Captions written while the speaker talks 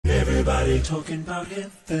Everybody talking about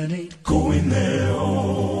heaven ain't going there,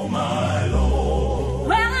 oh my Lord.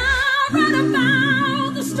 Well, I read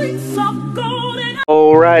about the streets of gold.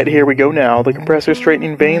 Alright, here we go now. The compressor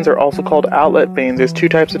straightening vanes are also called outlet vanes. There's two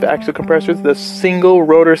types of axial compressors, the single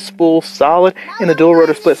rotor spool solid and the dual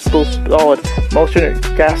rotor split spool solid. Most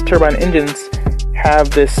gas turbine engines have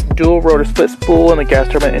this dual rotor split spool and the gas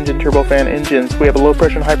turbine engine turbofan engines. We have a low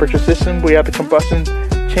pressure and high pressure system. We have the combustion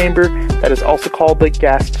chamber that is also called the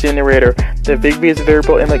gas generator. The VIGV is a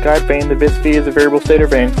variable inlet guide vane. The VISV is a variable stator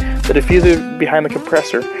vane. The diffuser behind the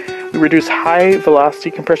compressor. We reduce high velocity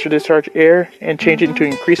compressor discharge air and change it into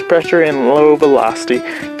increased pressure and low velocity.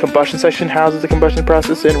 Combustion section houses the combustion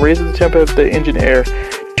process and raises the temp of the engine air.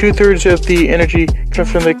 2/3 of the energy comes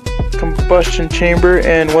from the combustion chamber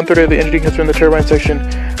and 1/3 of the energy comes from the turbine section.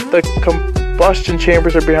 The combustion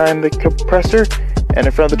chambers are behind the compressor and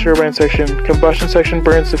in front of the turbine section. Combustion section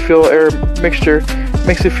burns the fuel air mixture,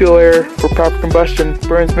 makes the fuel air for proper combustion,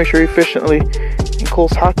 burns mixture efficiently, and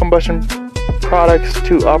cools hot combustion products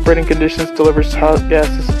to operating conditions, delivers hot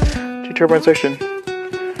gases to turbine section.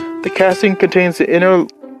 The casting contains the inner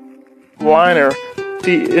liner,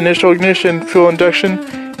 the initial ignition, fuel induction,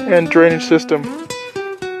 and drainage system.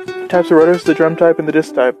 Types of rotors, the drum type and the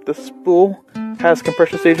disc type. The spool has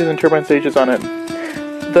compression stages and turbine stages on it.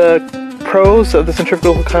 The pros of the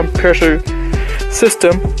centrifugal compressor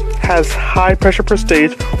system has high pressure per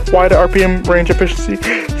stage, wide RPM range efficiency,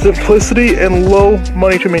 simplicity, and low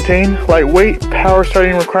money to maintain. Lightweight, power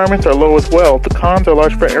starting requirements are low as well. The cons are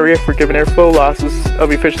large front area for given airflow, losses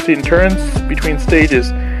of efficiency in turns between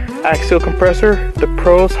stages. Axial compressor, the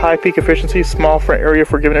pros, high peak efficiency, small front area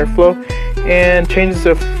for given airflow, and changes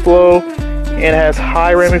of flow and has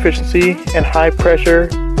high ram efficiency and high pressure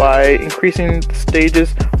by increasing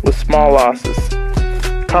stages with small losses.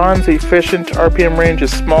 Cons, efficient RPM range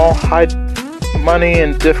is small, high money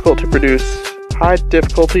and difficult to produce. High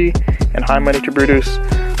difficulty and high money to produce.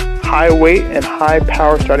 High weight and high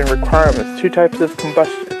power starting requirements. Three types of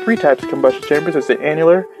combustion chambers. There's the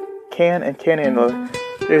annular, can, and can annular.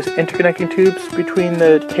 There's interconnecting tubes between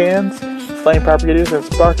the cans, flame propagators, and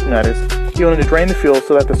spark igniters. You want to drain the fuel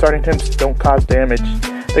so that the starting temps don't cause damage.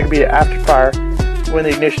 There can be an after fire when the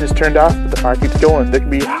ignition is turned off, but the fire keeps going. There can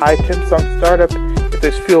be high temps on startup if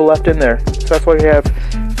there's fuel left in there. So that's why we have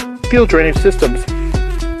fuel drainage systems.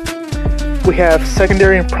 We have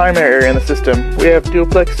secondary and primary area in the system. We have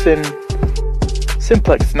duplex and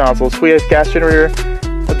simplex nozzles. We have gas generator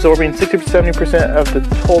absorbing 60-70% of the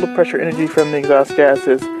total pressure energy from the exhaust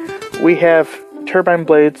gases. We have turbine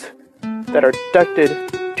blades that are ducted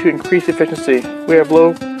to increase efficiency. We have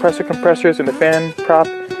low pressure compressors in the fan, prop,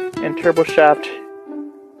 and turbo shaft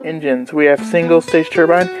engines. We have single stage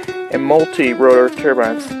turbine and multi-rotor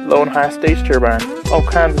turbines, low and high stage turbine, all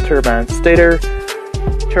kinds of turbines, stator,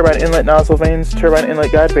 turbine inlet nozzle vanes, turbine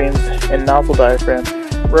inlet guide vanes, and nozzle diaphragm.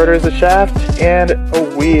 Rotor is a shaft and a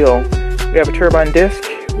wheel. We have a turbine disc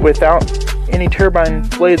without any turbine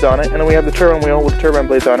blades on it, and then we have the turbine wheel with turbine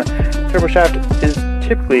blades on it. Turbo shaft is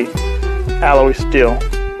typically alloy steel.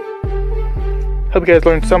 Hope you guys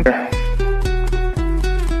learned something.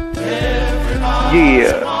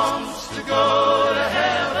 Yeah.